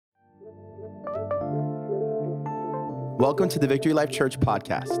Welcome to the Victory Life Church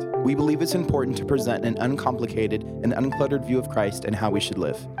podcast. We believe it's important to present an uncomplicated and uncluttered view of Christ and how we should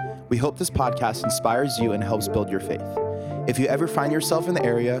live. We hope this podcast inspires you and helps build your faith. If you ever find yourself in the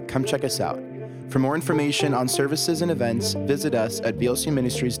area, come check us out. For more information on services and events, visit us at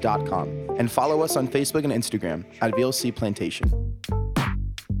vlcministries.com and follow us on Facebook and Instagram at VLC Plantation.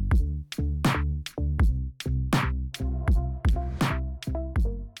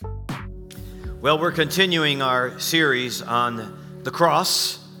 Well, we're continuing our series on the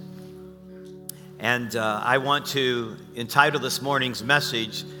cross, and I want to entitle this morning's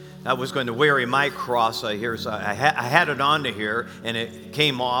message, I was going to wear my cross. I had it on to here, and it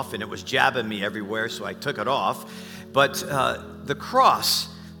came off, and it was jabbing me everywhere, so I took it off. But the cross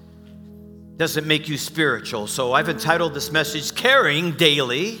doesn't make you spiritual, so I've entitled this message, Carrying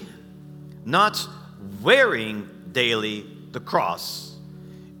Daily, Not Wearing Daily, the Cross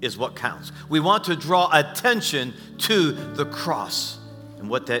is what counts. We want to draw attention to the cross and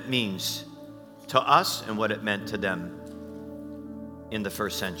what that means to us and what it meant to them in the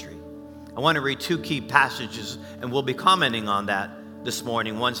first century. I want to read two key passages, and we'll be commenting on that this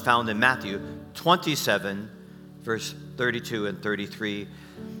morning. One's found in Matthew 27, verse 32 and 33.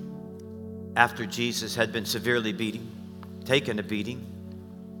 After Jesus had been severely taken a beating,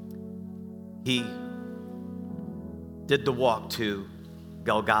 he did the walk to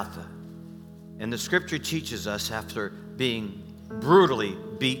Golgotha. And the scripture teaches us after being brutally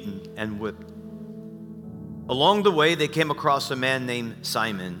beaten and whipped. Along the way, they came across a man named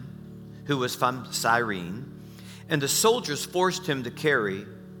Simon, who was from Cyrene, and the soldiers forced him to carry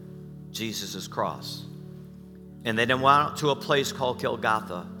Jesus' cross. And they then went out to a place called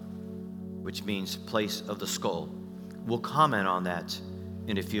Golgotha, which means place of the skull. We'll comment on that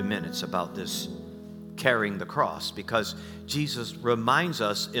in a few minutes about this carrying the cross, because Jesus reminds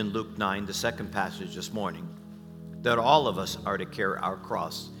us in Luke 9, the second passage this morning, that all of us are to carry our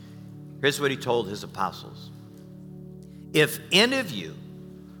cross. Here's what he told his apostles. If any of you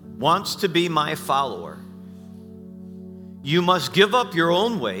wants to be my follower, you must give up your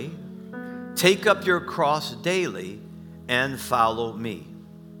own way, take up your cross daily, and follow me.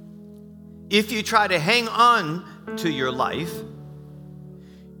 If you try to hang on to your life,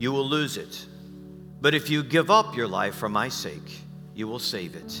 you will lose it. But if you give up your life for my sake, you will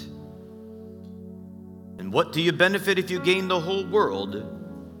save it. And what do you benefit if you gain the whole world,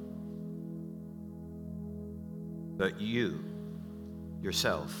 but you,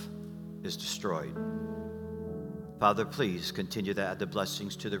 yourself, is destroyed? Father, please continue to add the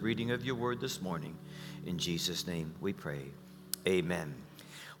blessings to the reading of your word this morning. In Jesus' name we pray. Amen.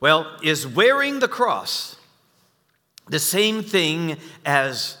 Well, is wearing the cross the same thing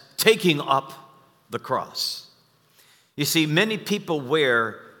as taking up the cross? You see, many people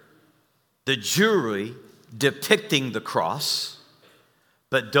wear the jewelry depicting the cross,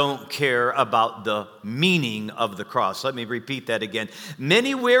 but don't care about the meaning of the cross. Let me repeat that again.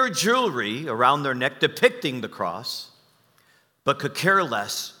 Many wear jewelry around their neck depicting the cross, but could care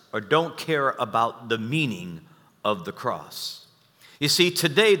less or don't care about the meaning of the cross. You see,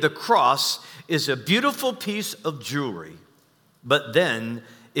 today the cross is a beautiful piece of jewelry, but then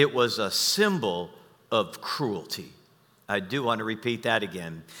it was a symbol of cruelty. I do want to repeat that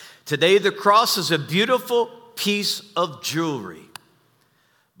again. Today, the cross is a beautiful piece of jewelry,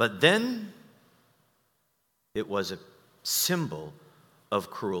 but then it was a symbol of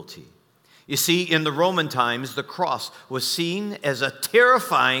cruelty. You see, in the Roman times, the cross was seen as a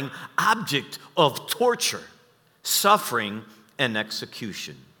terrifying object of torture, suffering, and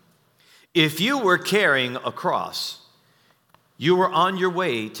execution. If you were carrying a cross, you were on your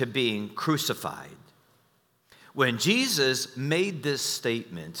way to being crucified. When Jesus made this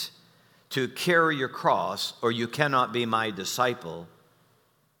statement, to carry your cross or you cannot be my disciple,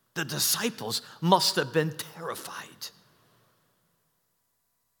 the disciples must have been terrified.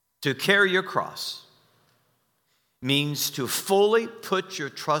 To carry your cross means to fully put your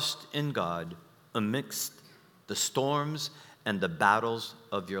trust in God amidst the storms and the battles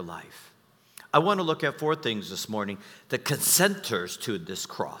of your life. I want to look at four things this morning, the consenters to this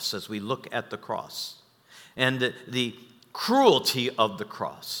cross, as we look at the cross, and the cruelty of the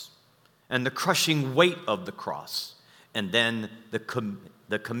cross, and the crushing weight of the cross, and then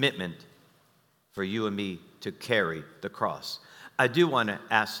the commitment for you and me to carry the cross. I do want to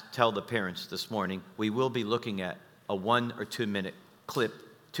tell the parents this morning, we will be looking at a 1 or 2 minute clip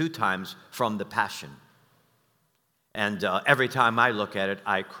 2 times from the Passion. And every time I look at it,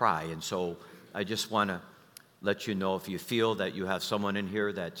 I cry. And so I just want to let you know, if you feel that you have someone in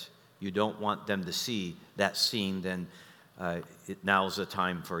here that you don't want them to see that scene, then now's the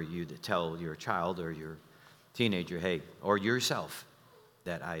time for you to tell your child or your teenager, hey, or yourself,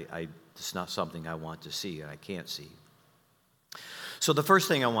 that it's not something I want to see and I can't see. So the first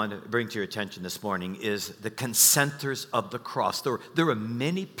thing I want to bring to your attention this morning is the consenters of the cross. There are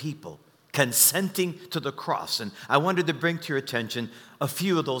many people consenting to the cross, and I wanted to bring to your attention a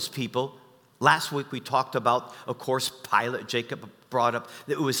few of those people. Last week we talked about, of course, Pilate. Jacob brought up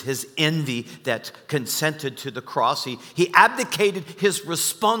that it was his envy that consented to the cross. He abdicated his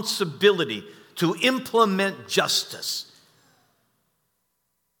responsibility to implement justice.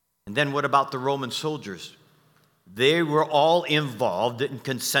 And then what about the Roman soldiers? They were all involved in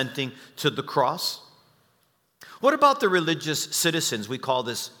consenting to the cross. What about the religious citizens? We call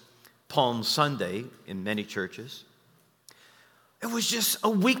this Palm Sunday in many churches. It was just a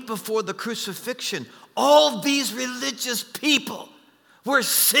week before the crucifixion. All these religious people were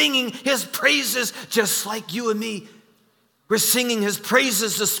singing his praises just like you and me. We're singing his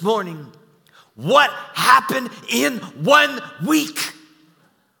praises this morning. What happened in 1 week?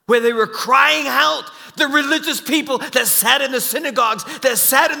 Where they were crying out, the religious people that sat in the synagogues, that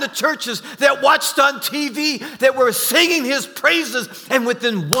sat in the churches, that watched on TV, that were singing his praises. And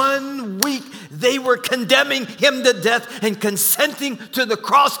within 1 week, they were condemning him to death and consenting to the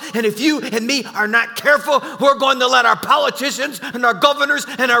cross. And if you and me are not careful, we're going to let our politicians and our governors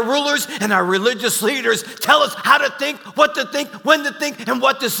and our rulers and our religious leaders tell us how to think, what to think, when to think, and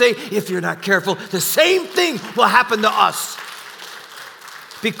what to say. If you're not careful, the same thing will happen to us.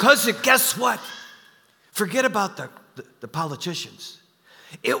 Because guess what? Forget about the politicians.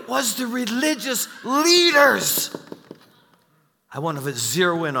 It was the religious leaders. I want to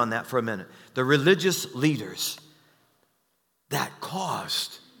zero in on that for a minute. The religious leaders that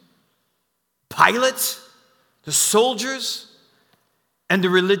caused Pilate, the soldiers, and the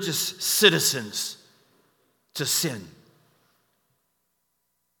religious citizens to sin.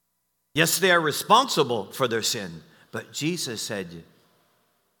 Yes, they are responsible for their sin, but Jesus said,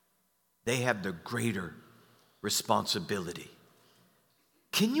 they have the greater responsibility.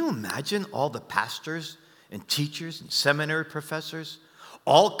 Can you imagine all the pastors and teachers and seminary professors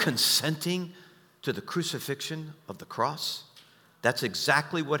all consenting to the crucifixion of the cross? That's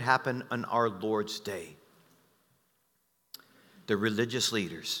exactly what happened on our Lord's day. The religious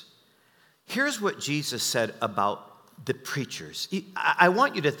leaders. Here's what Jesus said about the preachers. I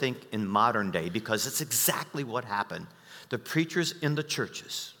want you to think in modern day because it's exactly what happened. The preachers in the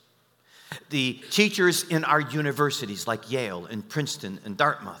churches. The teachers in our universities like Yale and Princeton and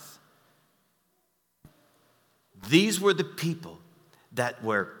Dartmouth. These were the people that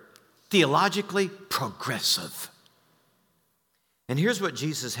were theologically progressive. And here's what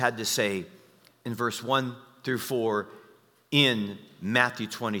Jesus had to say in verse 1 through 4 in Matthew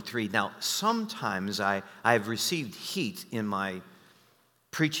 23. Now, sometimes I've received heat in my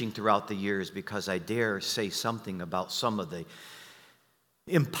preaching throughout the years because I dare say something about some of the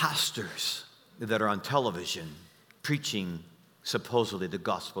imposters that are on television preaching supposedly the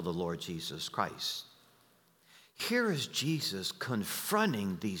gospel of the Lord Jesus Christ. Here is Jesus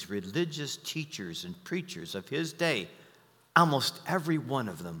confronting these religious teachers and preachers of his day. Almost every one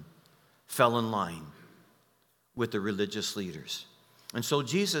of them fell in line with the religious leaders. And so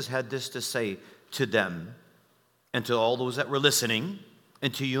Jesus had this to say to them and to all those that were listening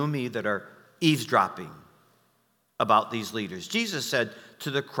and to you and me that are eavesdropping about these leaders. Jesus said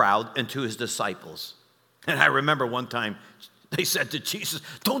to the crowd and to his disciples, and I remember one time they said to Jesus,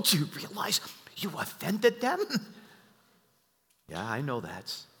 "Don't you realize you offended them?" Yeah, I know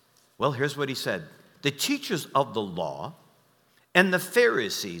that. Well, here's what he said. The teachers of the law and the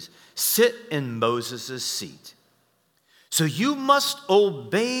Pharisees sit in Moses' seat. So you must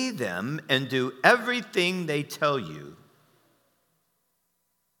obey them and do everything they tell you.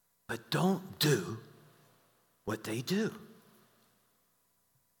 But don't do what they do.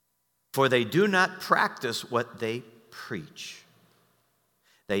 For they do not practice what they preach.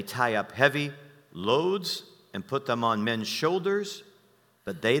 They tie up heavy loads and put them on men's shoulders,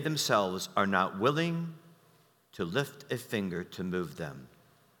 but they themselves are not willing to lift a finger to move them.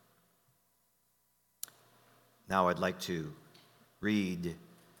 Now I'd like to read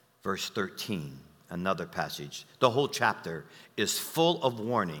verse 13, another passage. The whole chapter is full of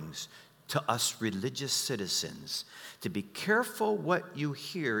warnings to us religious citizens to be careful what you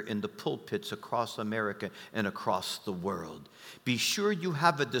hear in the pulpits across America and across the world. Be sure you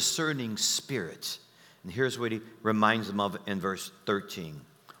have a discerning spirit. And here's what he reminds them of in verse 13.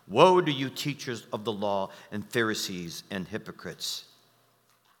 Woe to you, teachers of the law and Pharisees and hypocrites!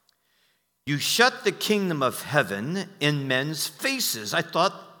 You shut the kingdom of heaven in men's faces. I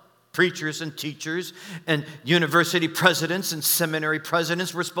thought Preachers and teachers and university presidents and seminary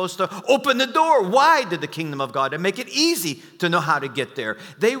presidents were supposed to open the door wide to the kingdom of God and make it easy to know how to get there.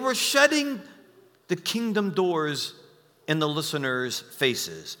 They were shutting the kingdom doors in the listeners'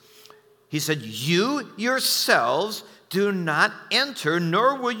 faces. He said, "You yourselves do not enter,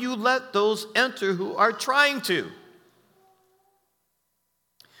 nor will you let those enter who are trying to.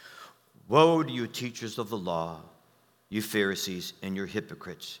 Woe to you, teachers of the law, you Pharisees and you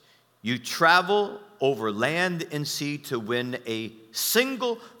hypocrites. You travel over land and sea to win a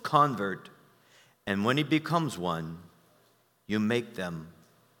single convert, and when he becomes one, you make them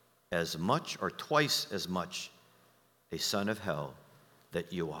as much or twice as much a son of hell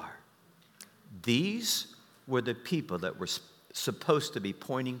that you are." These were the people that were supposed to be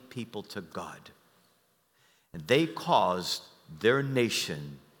pointing people to God. And they caused their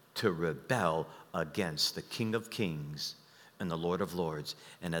nation to rebel against the King of Kings and the Lord of Lords.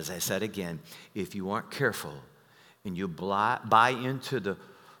 And as I said again, if you aren't careful and you buy into the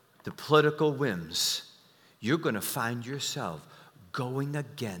political whims, you're going to find yourself going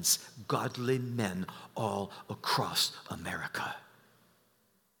against godly men all across America.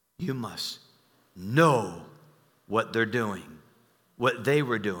 You must know what they're doing, what they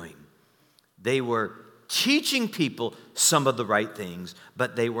were doing. They were teaching people some of the right things,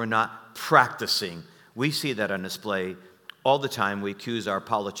 but they were not practicing. We see that on display all the time. We accuse our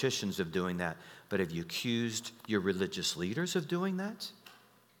politicians of doing that. But have you accused your religious leaders of doing that?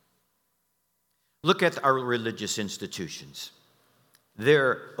 Look at our religious institutions.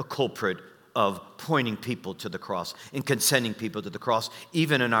 They're a culprit of pointing people to the cross and consenting people to the cross,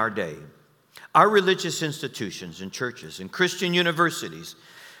 even in our day. Our religious institutions and churches and Christian universities,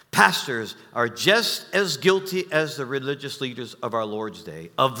 pastors are just as guilty as the religious leaders of our Lord's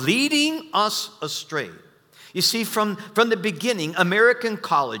day of leading us astray. You see, from the beginning, American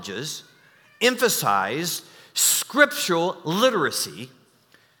colleges emphasized scriptural literacy,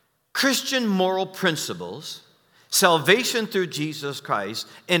 Christian moral principles, salvation through Jesus Christ,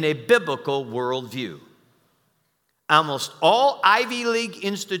 and a biblical worldview. Almost all Ivy League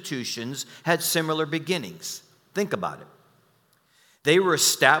institutions had similar beginnings. Think about it. They were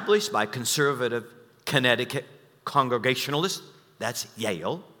established by conservative Connecticut Congregationalists, that's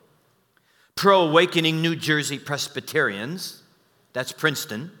Yale, pro-awakening New Jersey Presbyterians, that's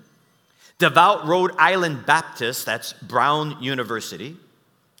Princeton, devout Rhode Island Baptists, that's Brown University,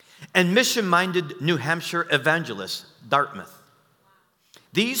 and mission-minded New Hampshire Evangelists, Dartmouth.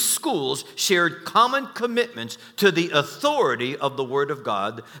 These schools shared common commitments to the authority of the Word of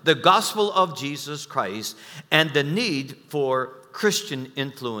God, the gospel of Jesus Christ, and the need for Christian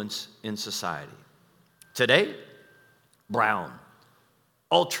influence in society. Today, Brown,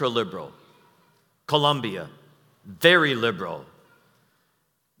 ultra-liberal. Columbia, very liberal.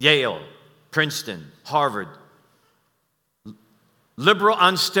 Yale, Princeton, Harvard, liberal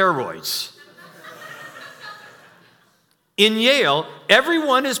on steroids. In Yale,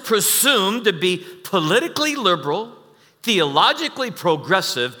 everyone is presumed to be politically liberal, theologically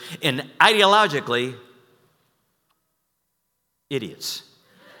progressive, and ideologically idiots.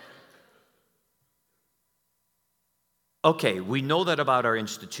 Okay, we know that about our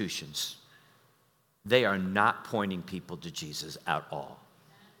institutions. They are not pointing people to Jesus at all.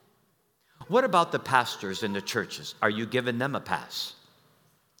 What about the pastors in the churches? Are you giving them a pass?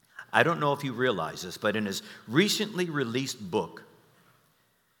 I don't know if you realize this, but in his recently released book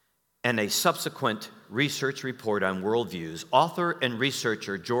and a subsequent research report on worldviews, author and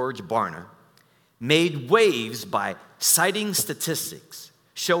researcher George Barna made waves by citing statistics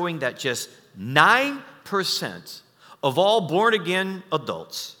showing that just 9% of all born-again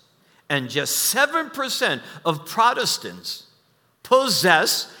adults and just 7% of Protestants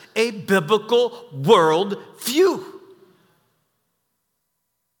possess a biblical worldview.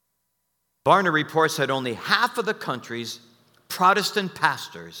 Barna reports that only half of the country's Protestant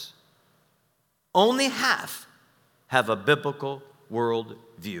pastors, only half, have a biblical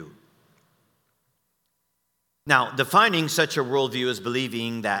worldview. Now, defining such a worldview is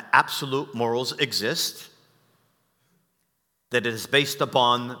believing that absolute morals exist, that it is based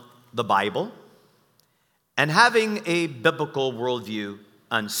upon the Bible, and having a biblical worldview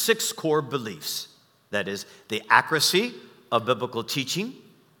on 6 core beliefs. That is, the accuracy of biblical teaching,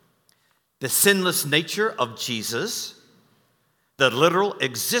 the sinless nature of Jesus, the literal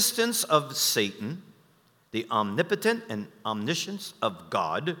existence of Satan, the omnipotent and omniscience of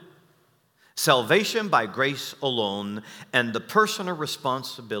God, salvation by grace alone, and the personal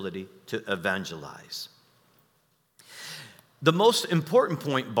responsibility to evangelize. The most important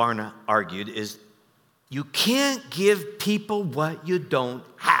point Barna argued is you can't give people what you don't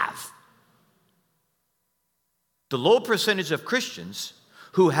have. The low percentage of Christians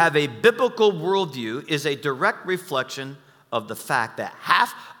who have a biblical worldview is a direct reflection of the fact that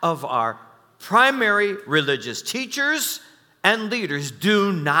half of our primary religious teachers and leaders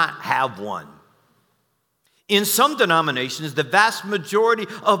do not have one. In some denominations, the vast majority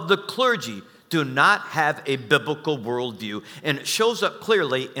of the clergy do not have a biblical worldview, and it shows up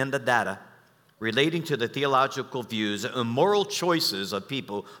clearly in the data relating to the theological views and moral choices of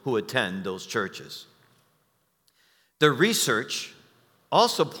people who attend those churches. The research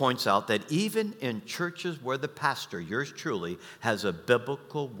also points out that even in churches where the pastor, yours truly, has a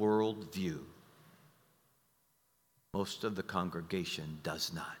biblical worldview, most of the congregation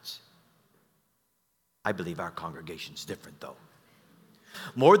does not. I believe our congregation is different, though.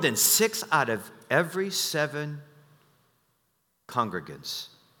 More than 6 out of every 7 congregants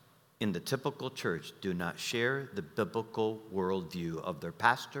in the typical church do not share the biblical worldview of their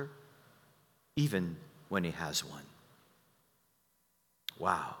pastor, even when he has one.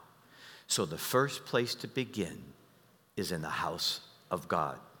 Wow. So the first place to begin is in the house of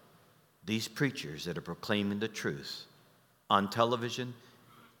God. These preachers that are proclaiming the truth on television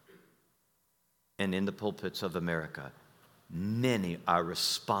and in the pulpits of America, many are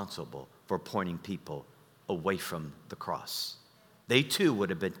responsible for pointing people away from the cross. They too would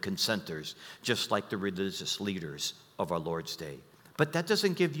have been consenters, just like the religious leaders of our Lord's day. But that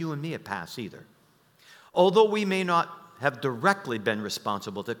doesn't give you and me a pass either. Although we may not have directly been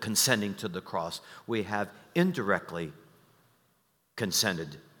responsible to consenting to the cross, we have indirectly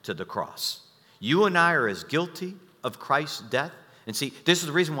consented to the cross. You and I are as guilty of Christ's death. And see, this is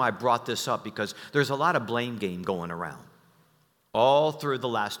the reason why I brought this up, because there's a lot of blame game going around all through the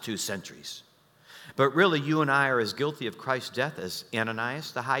last 2 centuries. But really, you and I are as guilty of Christ's death as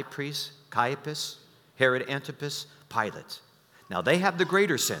Ananias, the high priest, Caiaphas, Herod Antipas, Pilate. Now, they have the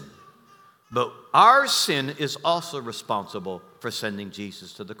greater sin. But our sin is also responsible for sending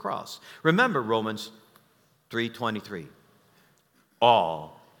Jesus to the cross. Remember Romans 3:23.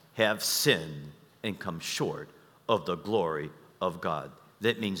 All have sinned and come short of the glory of God.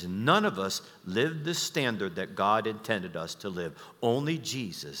 That means none of us lived the standard that God intended us to live. Only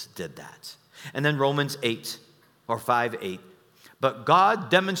Jesus did that. And then Romans 5:8. But God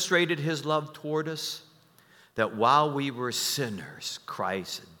demonstrated his love toward us, that while we were sinners,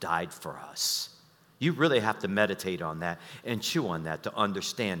 Christ died for us. You really have to meditate on that and chew on that to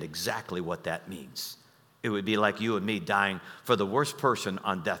understand exactly what that means. It would be like you and me dying for the worst person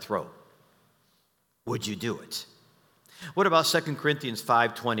on death row. Would you do it? What about 2 Corinthians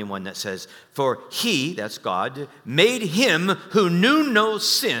 5:21 that says, for he, that's God, made him who knew no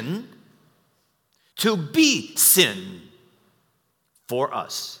sin to be sin for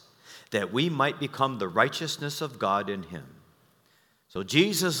us, that we might become the righteousness of God in him. So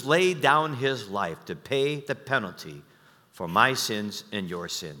Jesus laid down his life to pay the penalty for my sins and your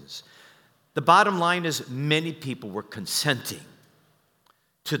sins. The bottom line is many people were consenting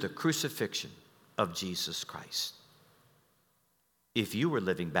to the crucifixion of Jesus Christ. If you were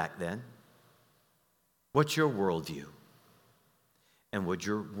living back then, what's your worldview? And would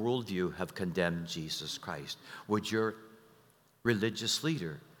your worldview have condemned Jesus Christ? Would your religious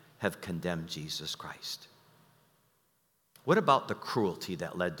leader have condemned Jesus Christ? What about the cruelty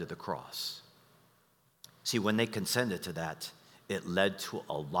that led to the cross? See, when they consented to that, it led to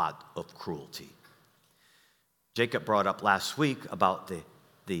a lot of cruelty. Jacob brought up last week about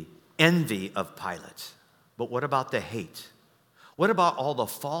the envy of Pilate. But what about the hate? What about all the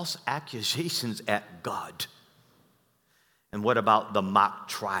false accusations at God? And what about the mock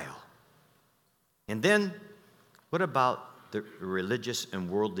trial? And then, what about the religious and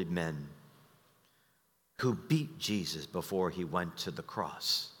worldly men who beat Jesus before he went to the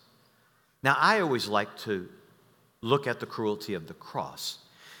cross? Now, I always like to look at the cruelty of the cross,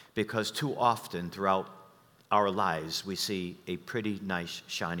 because too often throughout our lives we see a pretty nice,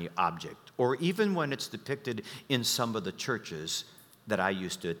 shiny object, or even when it's depicted in some of the churches that I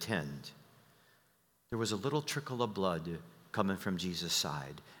used to attend. There was a little trickle of blood coming from Jesus'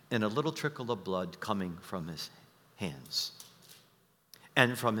 side, and a little trickle of blood coming from his hands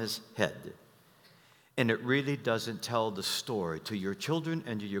and from his head. And it really doesn't tell the story to your children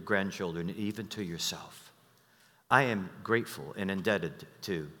and to your grandchildren, and even to yourself. I am grateful and indebted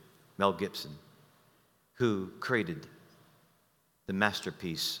to Mel Gibson, who created the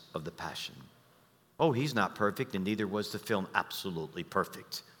masterpiece of The Passion. Oh, he's not perfect, and neither was the film absolutely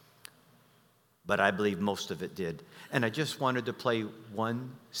perfect. But I believe most of it did. And I just wanted to play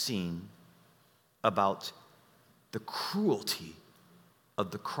one scene about the cruelty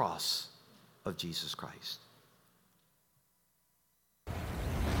of the cross of Jesus Christ.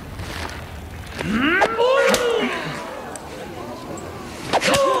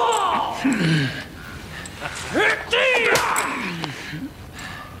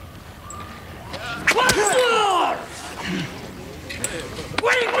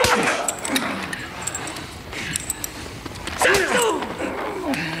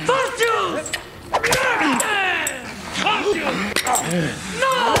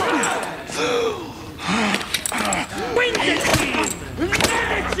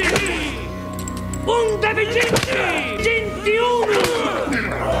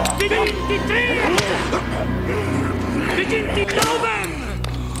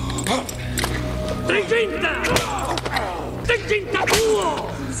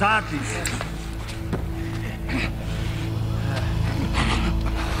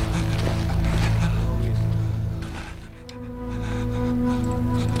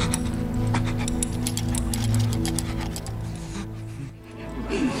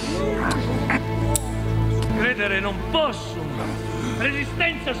 Credere non posso.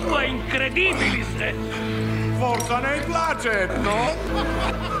 Resistenza sua incredibilis. Forza nei placet, no?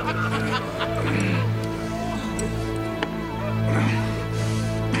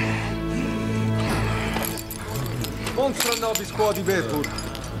 Monstra nobis quodi vetur.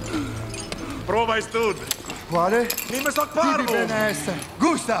 Prova stud. Quale? Nimes hoc Tibi parvum. bene est.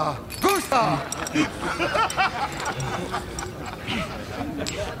 Gusta! Gusta!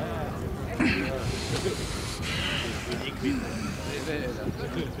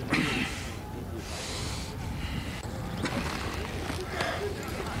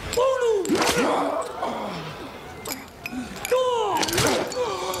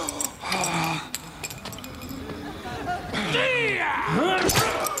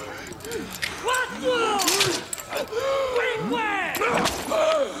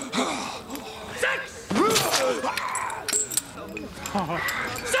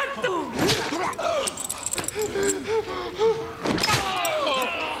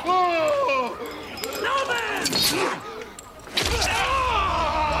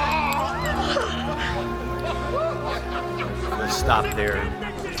 Let's stop there.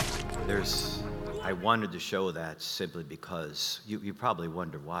 I wanted to show that simply because you probably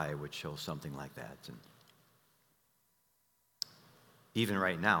wonder why I would show something like that. And even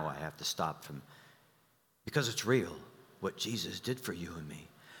right now, I have to stop because it's real, what Jesus did for you and me.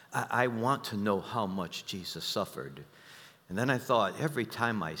 I want to know how much Jesus suffered. And then I thought, every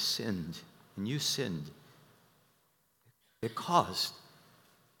time I sinned, and you sinned, it caused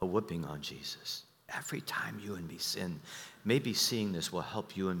a whipping on Jesus. Every time you and me sin, maybe seeing this will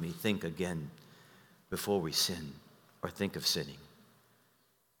help you and me think again before we sin or think of sinning.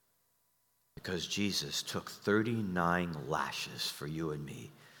 Because Jesus took 39 lashes for you and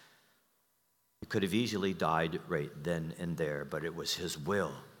me. He could have easily died right then and there, but it was his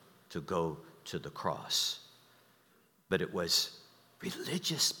will to go to the cross. But it was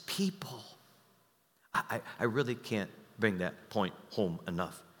religious people. I really can't bring that point home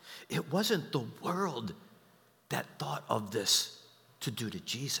enough. It wasn't the world that thought of this to do to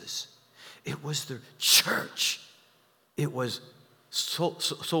Jesus. It was the church. It was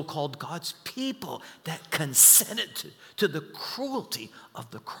so-called God's people that consented to the cruelty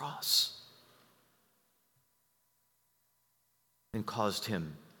of the cross and caused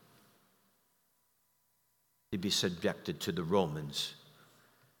him to be subjected to the Romans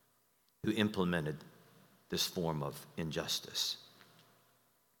who implemented this form of injustice.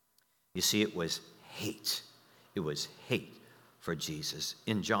 You see, it was hate. It was hate for Jesus.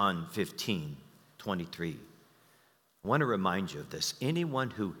 In John 15:23, I want to remind you of this.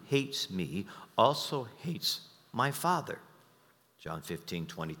 Anyone who hates me also hates my Father. John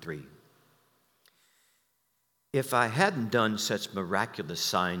 15:23. If I hadn't done such miraculous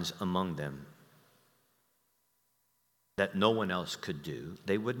signs among them that no one else could do,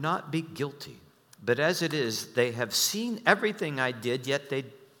 they would not be guilty. But as it is, they have seen everything I did, yet they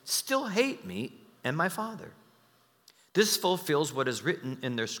still hate me and my Father. This fulfills what is written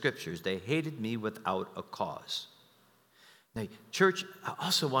in their scriptures. They hated me without a cause. Now, church, I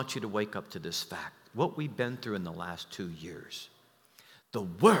also want you to wake up to this fact. What we've been through in the last 2 years. The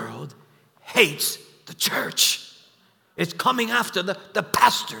world hates the church. It's coming after the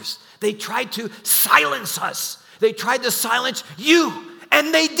pastors. They tried to silence us. They tried to silence you.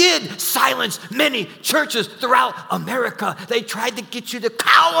 And they did silence many churches throughout America. They tried to get you to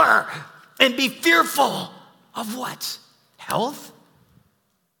cower and be fearful of what? Health?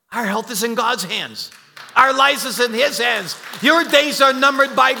 Our health is in God's hands. Our lives is in his hands. Your days are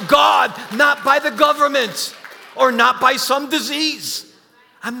numbered by God, not by the government or not by some disease.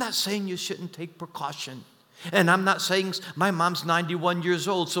 I'm not saying you shouldn't take precaution. And I'm not saying my mom's 91 years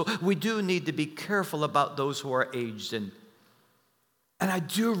old, so we do need to be careful about those who are aged and And I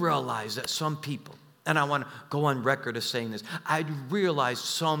do realize that some people, and I want to go on record as saying this, I realize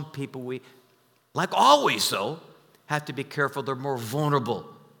some people, we, like always though, have to be careful. They're more vulnerable.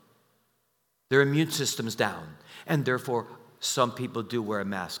 Their immune system's down. And therefore, some people do wear a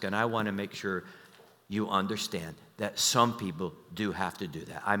mask. And I want to make sure you understand that some people do have to do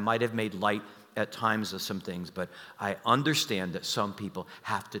that. I might have made light at times of some things, but I understand that some people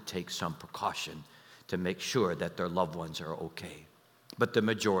have to take some precaution to make sure that their loved ones are okay. But the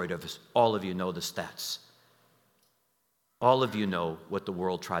majority of us, all of you know the stats. All of you know what the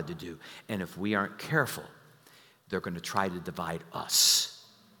world tried to do. And if we aren't careful, they're going to try to divide us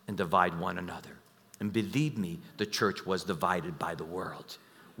and divide one another. And believe me, the church was divided by the world.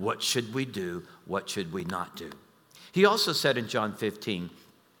 What should we do? What should we not do? He also said in John 15,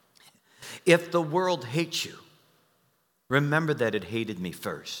 if the world hates you, remember that it hated me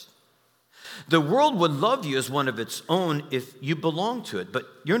first. The world would love you as one of its own if you belong to it, but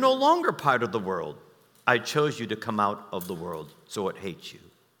you're no longer part of the world. I chose you to come out of the world, so it hates you.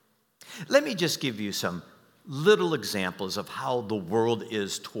 Let me just give you some little examples of how the world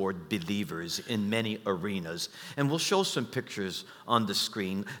is toward believers in many arenas. And we'll show some pictures on the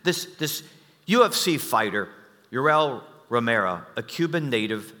screen. This UFC fighter, Yoel Romero, a Cuban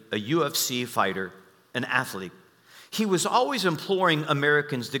native, a UFC fighter, an athlete, he was always imploring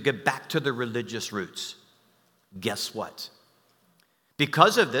Americans to get back to their religious roots. Guess what?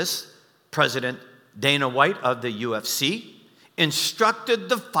 Because of this, President Dana White of the UFC instructed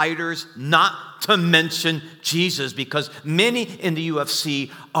the fighters not to mention Jesus because many in the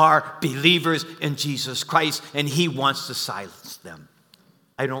UFC are believers in Jesus Christ and he wants to silence them.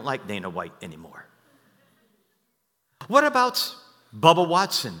 I don't like Dana White anymore. What about Bubba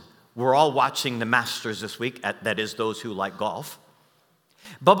Watson? We're all watching the Masters this week, that is those who like golf.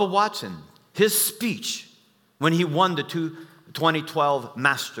 Bubba Watson, his speech when he won the 2012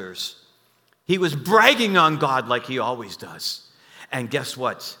 Masters, he was bragging on God like he always does. And guess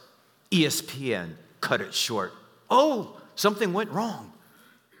what? ESPN cut it short. Oh, something went wrong.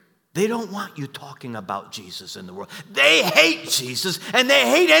 They don't want you talking about Jesus in the world. They hate Jesus, and they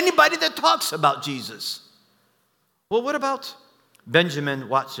hate anybody that talks about Jesus. Well, what about Benjamin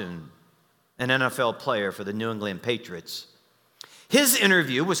Watson, an NFL player for the New England Patriots? His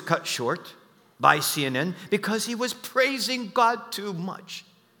interview was cut short by CNN because he was praising God too much.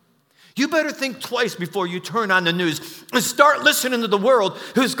 You better think twice before you turn on the news and start listening to the world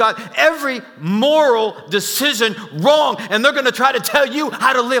who's got every moral decision wrong, and they're going to try to tell you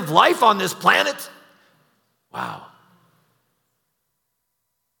how to live life on this planet. Wow.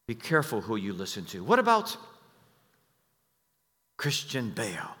 Be careful who you listen to. What about Christian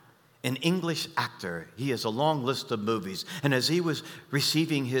Bale, an English actor? He has a long list of movies, and as he was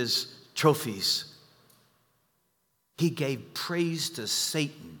receiving his trophies, he gave praise to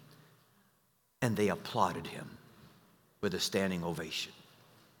Satan. And they applauded him with a standing ovation.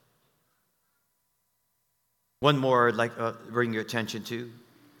 One more I'd like to bring your attention to.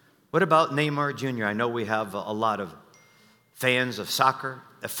 What about Neymar Jr.? I know we have a lot of fans of soccer,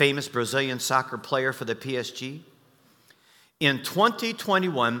 a famous Brazilian soccer player for the PSG. In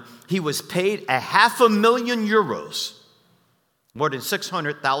 2021, he was paid €500,000, more than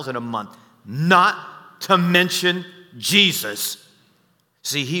 $600,000 a month, not to mention Jesus.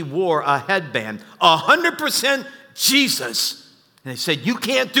 See, he wore a headband, 100% Jesus. And they said, you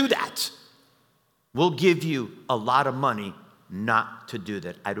can't do that. We'll give you a lot of money not to do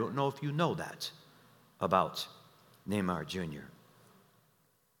that. I don't know if you know that about Neymar Jr.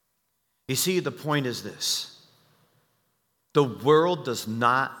 You see, the point is this. The world does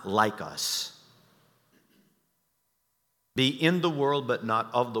not like us. Be in the world, but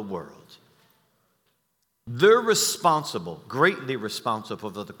not of the world. They're responsible, greatly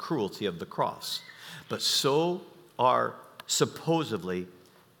responsible for the cruelty of the cross. But so are supposedly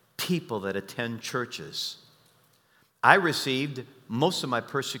people that attend churches. I received most of my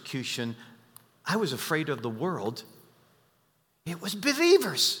persecution. I was afraid of the world. It was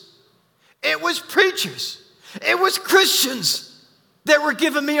believers. It was preachers. It was Christians that were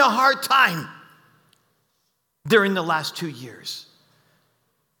giving me a hard time during the last 2 years.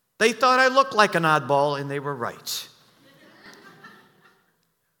 They thought I looked like an oddball, and they were right.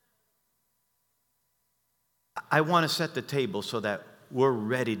 I want to set the table so that we're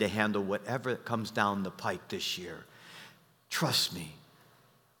ready to handle whatever comes down the pike this year. Trust me,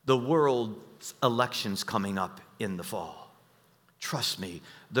 the world's election's coming up in the fall. Trust me,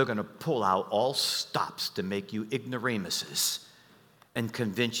 they're going to pull out all stops to make you ignoramuses and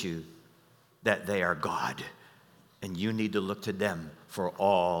convince you that they are God. And you need to look to them for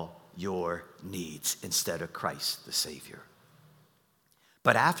all your needs instead of Christ the Savior.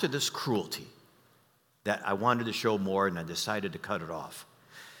 But after this cruelty that I wanted to show more and I decided to cut it off,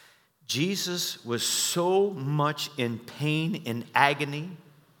 Jesus was so much in pain and agony.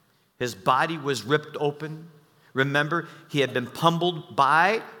 His body was ripped open. Remember, he had been pummeled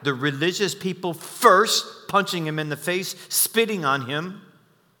by the religious people first, punching him in the face, spitting on him,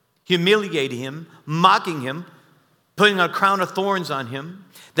 humiliating him, mocking him, putting a crown of thorns on him.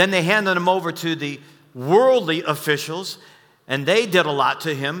 Then they handed him over to the worldly officials, and they did a lot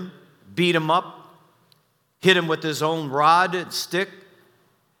to him, beat him up, hit him with his own rod and stick.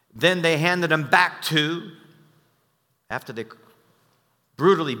 Then they handed him back to, after they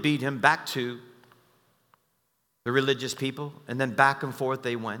brutally beat him, back to the religious people, and then back and forth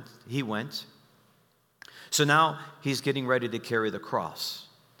he went. So now he's getting ready to carry the cross,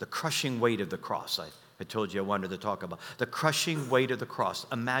 the crushing weight of the cross. I told you I wanted to talk about the crushing weight of the cross.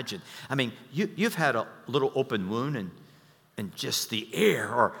 Imagine, I mean, you've had a little open wound and just the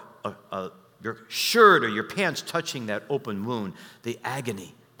air or your shirt or your pants touching that open wound, the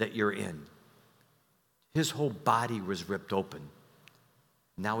agony that you're in. His whole body was ripped open.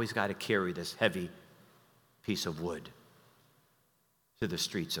 Now he's got to carry this heavy piece of wood to the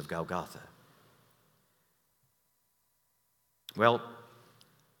streets of Golgotha. Well,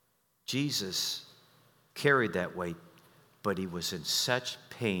 Jesus carried that weight, but he was in such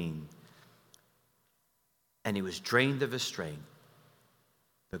pain and he was drained of his strength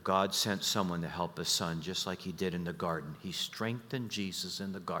that God sent someone to help his son, just like he did in the garden. He strengthened Jesus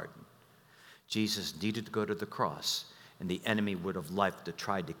in the garden. Jesus needed to go to the cross, and the enemy would have liked to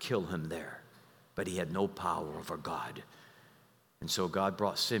try to kill him there, but he had no power over God. And so God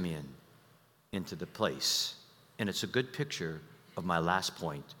brought Simeon into the place. And it's a good picture of my last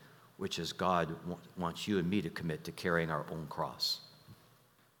point, which is God wants you and me to commit to carrying our own cross.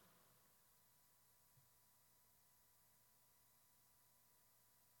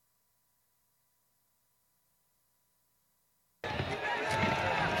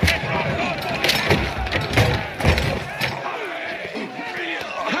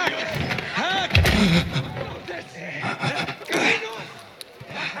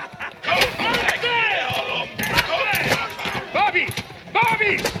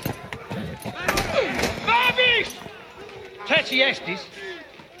 Ceci estis?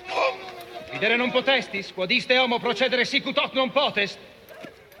 Videre non potestis, quod iste homo procedere sicut hoc non potest.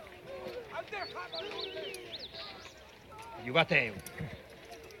 Iugat eum.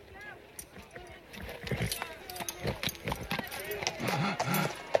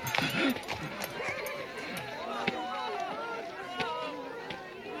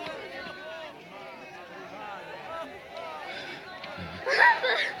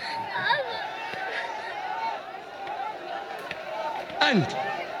 Ant!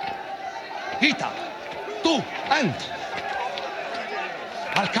 Hita! Tu! Ant!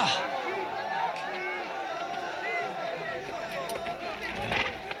 Alka!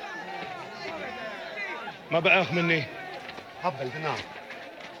 ما بقاخ مني. حب البناء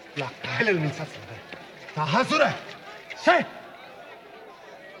لا حلل من سفر تهزره شيء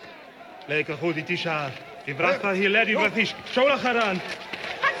Lekker goed, die Tisha. Die bracht hier lady Bratish. Shola Haran.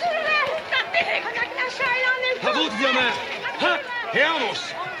 هبوط يا مان ها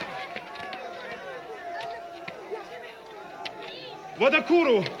هياموس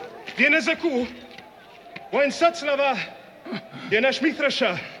Wadakuru. Dienezaku. Wain Satslava. Dienash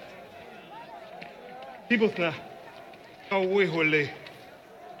Mithrasha. Tibutna. Awi Huli.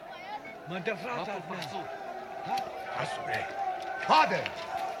 هذا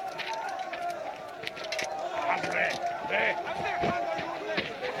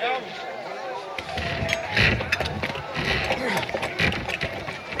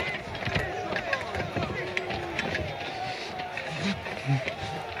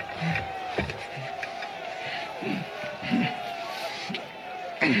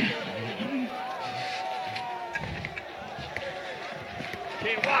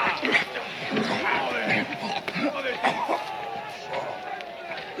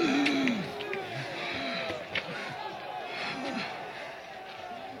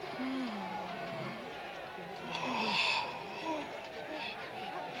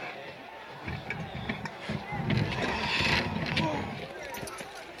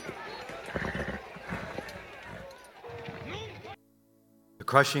The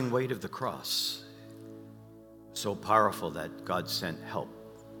crushing weight of the cross, so powerful that God sent help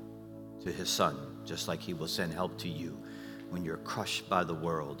to his son, just like he will send help to you when you're crushed by the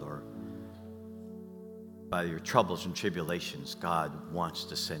world or by your troubles and tribulations. God wants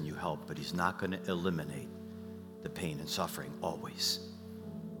to send you help, but he's not going to eliminate the pain and suffering always.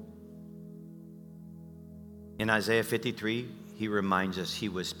 In Isaiah 53, he reminds us he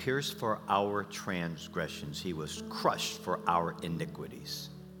was pierced for our transgressions. He was crushed for our iniquities.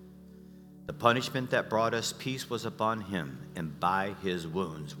 The punishment that brought us peace was upon him, and by his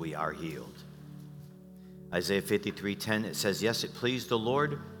wounds we are healed. Isaiah 53:10, it says, yes, it pleased the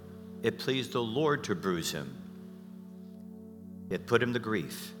Lord to bruise him. It put him to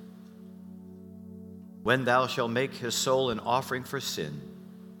grief. When thou shalt make his soul an offering for sin,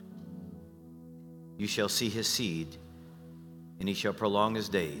 you shall see his seed, and he shall prolong his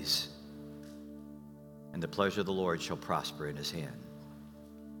days, and the pleasure of the Lord shall prosper in his hand.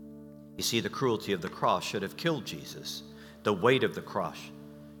 You see, the cruelty of the cross should have killed Jesus. The weight of the cross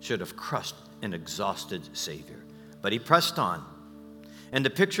should have crushed an exhausted Savior. But he pressed on. And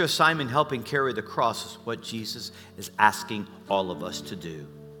the picture of Simon helping carry the cross is what Jesus is asking all of us to do.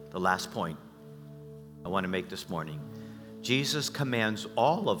 The last point I want to make this morning. Jesus commands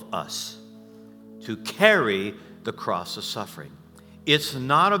all of us to carry the cross of suffering. It's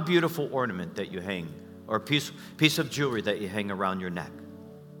not a beautiful ornament that you hang or a piece of jewelry that you hang around your neck.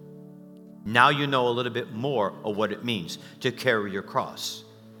 Now you know a little bit more of what it means to carry your cross.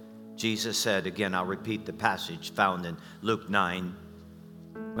 Jesus said, again, I'll repeat the passage found in Luke 9,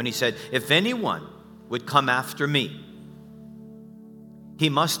 when he said, if anyone would come after me, he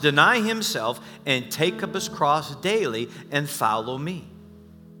must deny himself and take up his cross daily and follow me.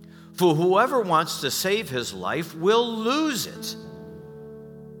 For whoever wants to save his life will lose it.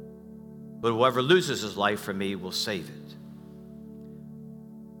 But whoever loses his life for me will save it.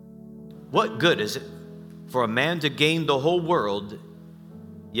 What good is it for a man to gain the whole world,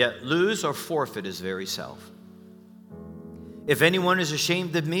 yet lose or forfeit his very self? If anyone is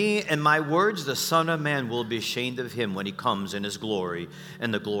ashamed of me and my words, the Son of Man will be ashamed of him when he comes in his glory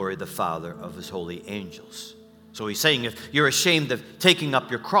and the glory of the Father of his holy angels. So he's saying if you're ashamed of taking up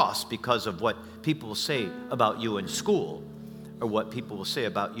your cross because of what people will say about you in school, or what people will say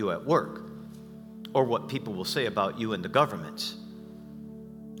about you at work, or what people will say about you in the government,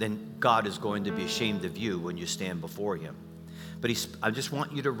 then God is going to be ashamed of you when you stand before him. But I just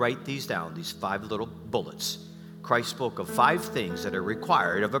want you to write these down, these 5 little bullets. Christ spoke of 5 things that are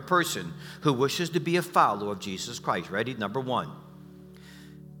required of a person who wishes to be a follower of Jesus Christ. Ready? Number 1.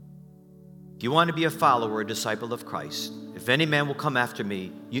 If you want to be a follower, a disciple of Christ, if any man will come after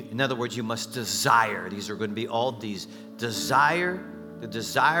me, in other words, you must desire. These are going to be all these. Desire, the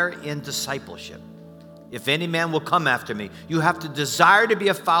desire in discipleship. If any man will come after me, you have to desire to be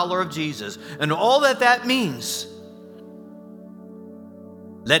a follower of Jesus. And all that means,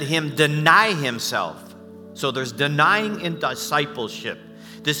 let him deny himself. So there's denying in discipleship.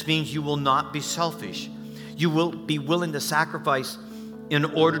 This means you will not be selfish. You will be willing to sacrifice in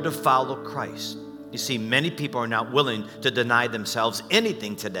order to follow Christ. You see, many people are not willing to deny themselves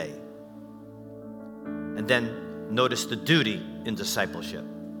anything today. And then notice the duty in discipleship.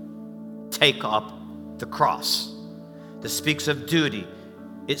 Take up the cross. This speaks of duty.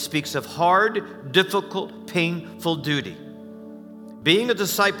 It speaks of hard, difficult, painful duty. Being a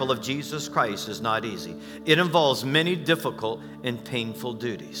disciple of Jesus Christ is not easy. It involves many difficult and painful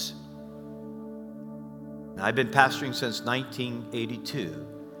duties. Now, I've been pastoring since 1982,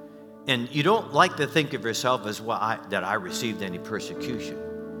 and you don't like to think of yourself as that I received any persecution.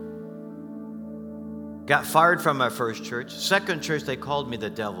 Got fired from my first church. Second church, they called me the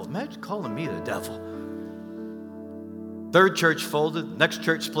devil. Imagine calling me the devil. Third church folded. Next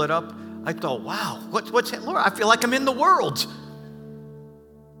church split up. I thought, wow, what's that, Lord? I feel like I'm in the world.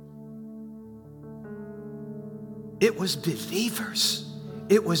 It was believers.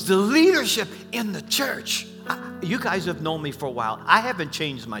 It was the leadership in the church. You guys have known me for a while. I haven't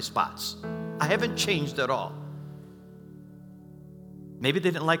changed my spots. I haven't changed at all. Maybe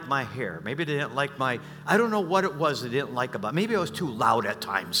they didn't like my hair. Maybe they didn't like I don't know what it was they didn't like about me. Maybe I was too loud at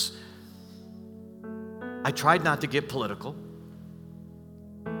times. I tried not to get political.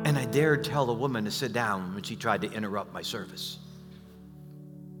 And I dared tell a woman to sit down when she tried to interrupt my service.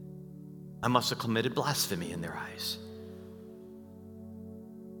 I must have committed blasphemy in their eyes.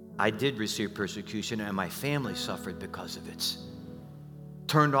 I did receive persecution, and my family suffered because of it.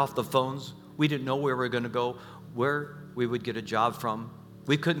 Turned off the phones. We didn't know where we were going to go, where we would get a job from.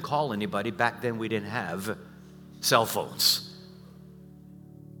 We couldn't call anybody. Back then, we didn't have cell phones.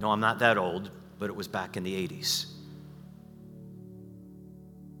 No, I'm not that old, but it was back in the 80s.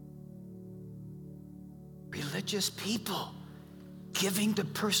 Religious people giving to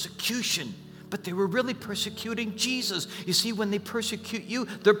persecution, but they were really persecuting Jesus. You see, when they persecute you,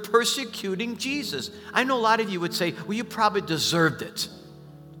 they're persecuting Jesus. I know a lot of you would say, well, you probably deserved it.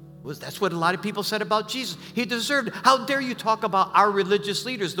 That's what a lot of people said about Jesus. He deserved it. How dare you talk about our religious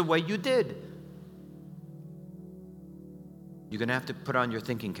leaders the way you did? You're going to have to put on your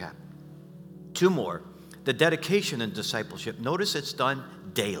thinking cap. 2 more. The dedication in discipleship. Notice it's done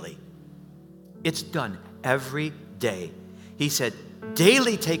daily. It's done every day. He said,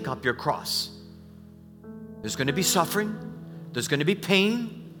 daily take up your cross. There's going to be suffering. There's going to be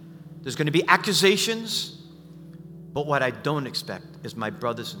pain. There's going to be accusations. But what I don't expect is my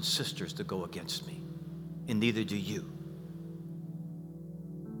brothers and sisters to go against me. And neither do you.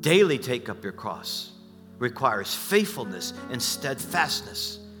 Daily take up your cross requires faithfulness and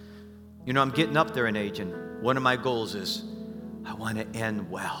steadfastness. You know, I'm getting up there in age, and one of my goals is I want to end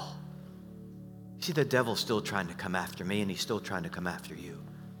well. See, the devil's still trying to come after me, and he's still trying to come after you.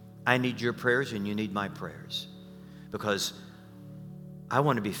 I need your prayers, and you need my prayers, because I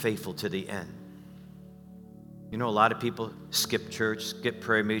want to be faithful to the end. You know, a lot of people skip church, skip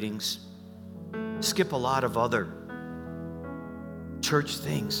prayer meetings, skip a lot of other church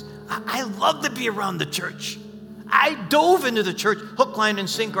things. I love to be around the church. I dove into the church, hook, line, and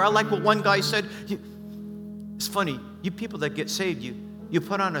sinker. I like what one guy said. It's funny, you people that get saved, you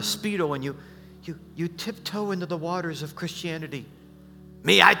put on a Speedo and you tiptoe into the waters of Christianity.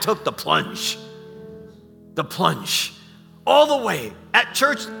 Me, I took the plunge. The plunge. All the way. At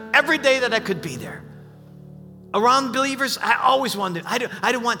church, every day that I could be there. Around believers, I always wanted to. I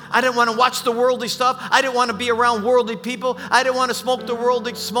didn't want to watch the worldly stuff. I didn't want to be around worldly people. I didn't want to smoke the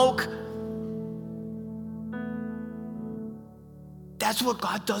worldly smoke. That's what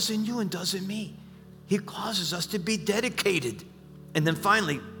God does in you and does in me. He causes us to be dedicated. And then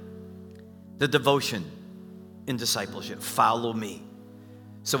finally, the devotion in discipleship. Follow me.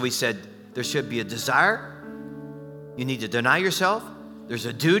 So we said there should be a desire. You need to deny yourself. There's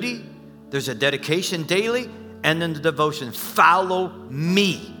a duty. There's a dedication daily. And then the devotion, follow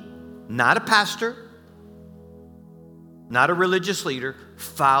me. Not a pastor, not a religious leader.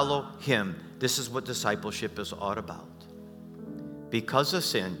 Follow him. This is what discipleship is all about. Because of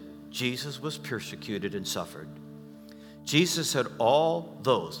sin, Jesus was persecuted and suffered. Jesus said all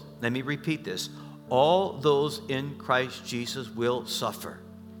those, let me repeat this, all those in Christ Jesus will suffer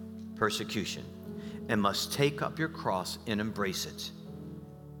persecution and must take up your cross and embrace it.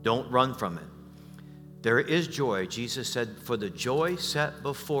 Don't run from it. There is joy. Jesus said, for the joy set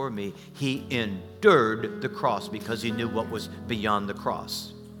before me, he endured the cross because he knew what was beyond the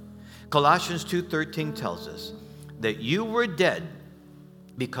cross. Colossians 2:13 tells us that you were dead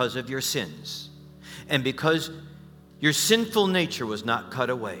because of your sins and because your sinful nature was not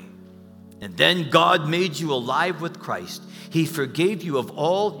cut away. And then God made you alive with Christ. He forgave you of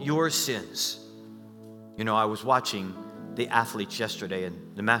all your sins. You know, I was watching the athletes yesterday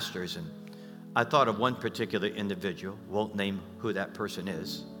and the Masters, and I thought of one particular individual, won't name who that person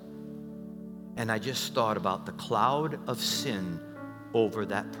is, and I just thought about the cloud of sin over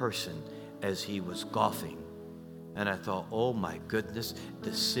that person as he was golfing. And I thought, oh my goodness,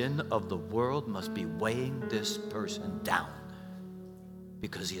 the sin of the world must be weighing this person down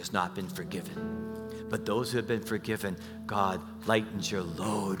because he has not been forgiven. But those who have been forgiven, God lightens your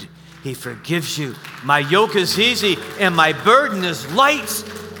load. He forgives you. My yoke is easy and my burden is light.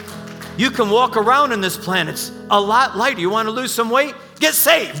 You can walk around on this planet a lot lighter. You want to lose some weight? Get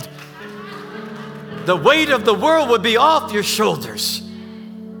saved. The weight of the world would be off your shoulders.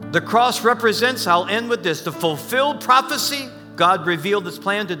 The cross represents, I'll end with this, the fulfilled prophecy. God revealed his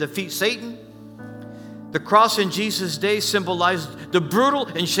plan to defeat Satan. The cross in Jesus' day symbolized the brutal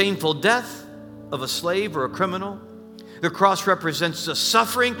and shameful death of a slave or a criminal. The cross represents the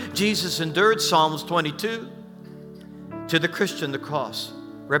suffering Jesus endured, Psalms 22. To the Christian, the cross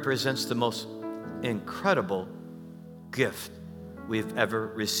represents the most incredible gift we've ever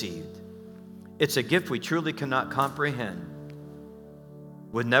received. It's a gift we truly cannot comprehend,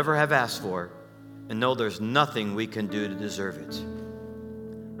 would never have asked for, and know there's nothing we can do to deserve it.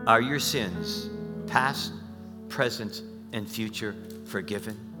 Are your sins, past, present, and future,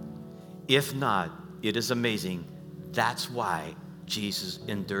 forgiven? If not, it is amazing. That's why Jesus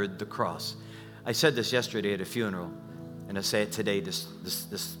endured the cross. I said this yesterday at a funeral, and I say it today,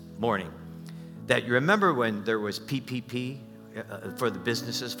 this morning, that you remember when there was PPP for the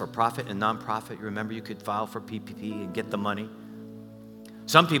businesses, for profit and nonprofit. You remember you could file for PPP and get the money.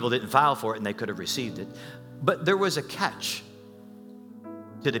 Some people didn't file for it and they could have received it. But there was a catch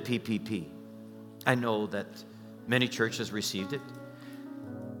to the PPP. I know that many churches received it.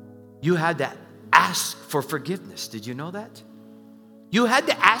 You had to ask for forgiveness. Did you know that? You had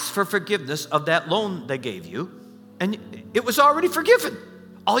to ask for forgiveness of that loan they gave you, and it was already forgiven.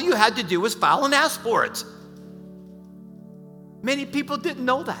 All you had to do was file and ask for it. Many people didn't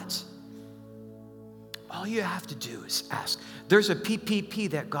know that. All you have to do is ask. There's a PPP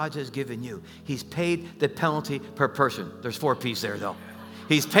that God has given you. He's paid the penalty per person. There's 4 P's there, though.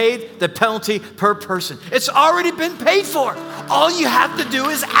 He's paid the penalty per person. It's already been paid for. All you have to do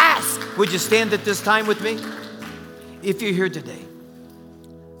is ask. Would you stand at this time with me? If you're here today,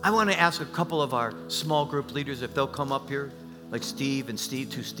 I want to ask a couple of our small group leaders if they'll come up here, like Steve and Steve,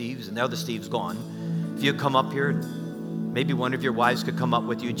 2 Steves, and the other Steve's gone. If you come up here, maybe one of your wives could come up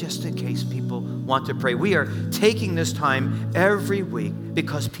with you just in case people want to pray. We are taking this time every week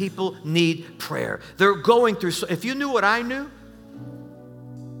because people need prayer. They're going through, if you knew what I knew,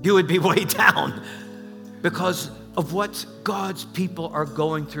 you would be way down because of what God's people are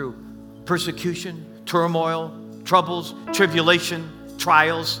going through. Persecution, turmoil, troubles, tribulation,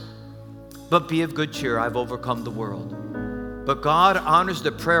 trials. But be of good cheer, I've overcome the world. But God honors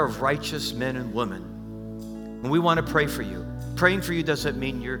the prayer of righteous men and women. And we want to pray for you. Praying for you doesn't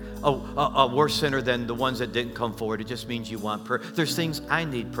mean you're a worse sinner than the ones that didn't come forward. It just means you want prayer. There's things I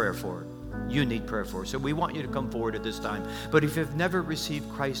need prayer for. You need prayer for. So we want you to come forward at this time. But if you've never received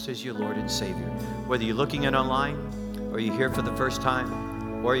Christ as your Lord and Savior, whether you're looking in online, or you're here for the first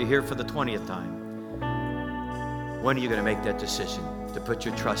time, or you're here for the 20th time, when are you going to make that decision to put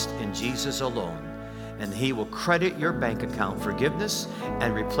your trust in Jesus alone? And He will credit your bank account forgiveness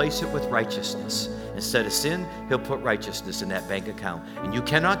and replace it with righteousness. Instead of sin, He'll put righteousness in that bank account. And you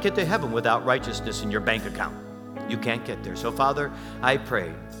cannot get to heaven without righteousness in your bank account. You can't get there. So Father, I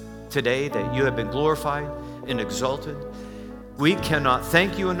pray today that you have been glorified and exalted. We cannot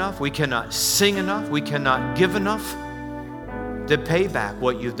thank you enough. We cannot sing enough. We cannot give enough to pay back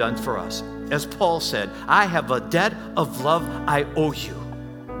what you've done for us. As Paul said, I have a debt of love I owe you.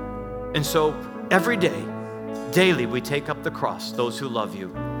 And so every day, daily, we take up the cross, those who love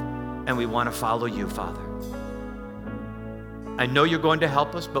you, and we want to follow you, Father. I know you're going to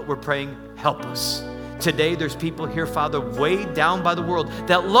help us, but we're praying, help us. Today, there's people here, Father, way down by the world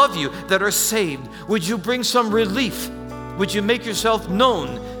that love you, that are saved. Would you bring some relief? Would you make yourself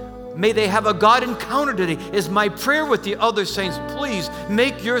known? May they have a God encounter today, is my prayer with the other saints. Please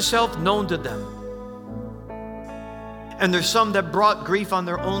make yourself known to them. And there's some that brought grief on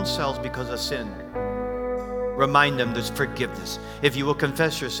their own selves because of sin. Remind them there's forgiveness. If you will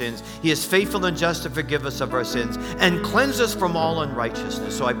confess your sins, He is faithful and just to forgive us of our sins and cleanse us from all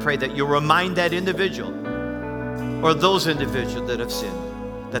unrighteousness. So I pray that you'll remind that individual or those individuals that have sinned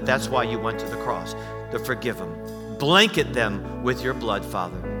that that's why you went to the cross, to forgive them. Blanket them with your blood,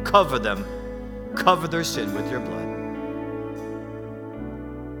 Father. Cover them. Cover their sin with your blood.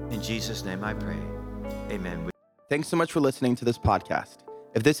 In Jesus' name I pray. Amen. Thanks so much for listening to this podcast.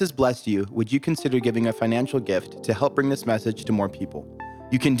 If this has blessed you, would you consider giving a financial gift to help bring this message to more people?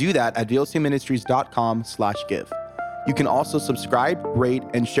 You can do that at vlcministries.com/give. You can also subscribe, rate,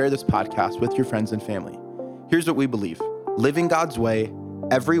 and share this podcast with your friends and family. Here's what we believe: living God's way,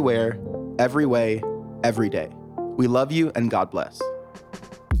 everywhere, every way, every day. We love you and God bless.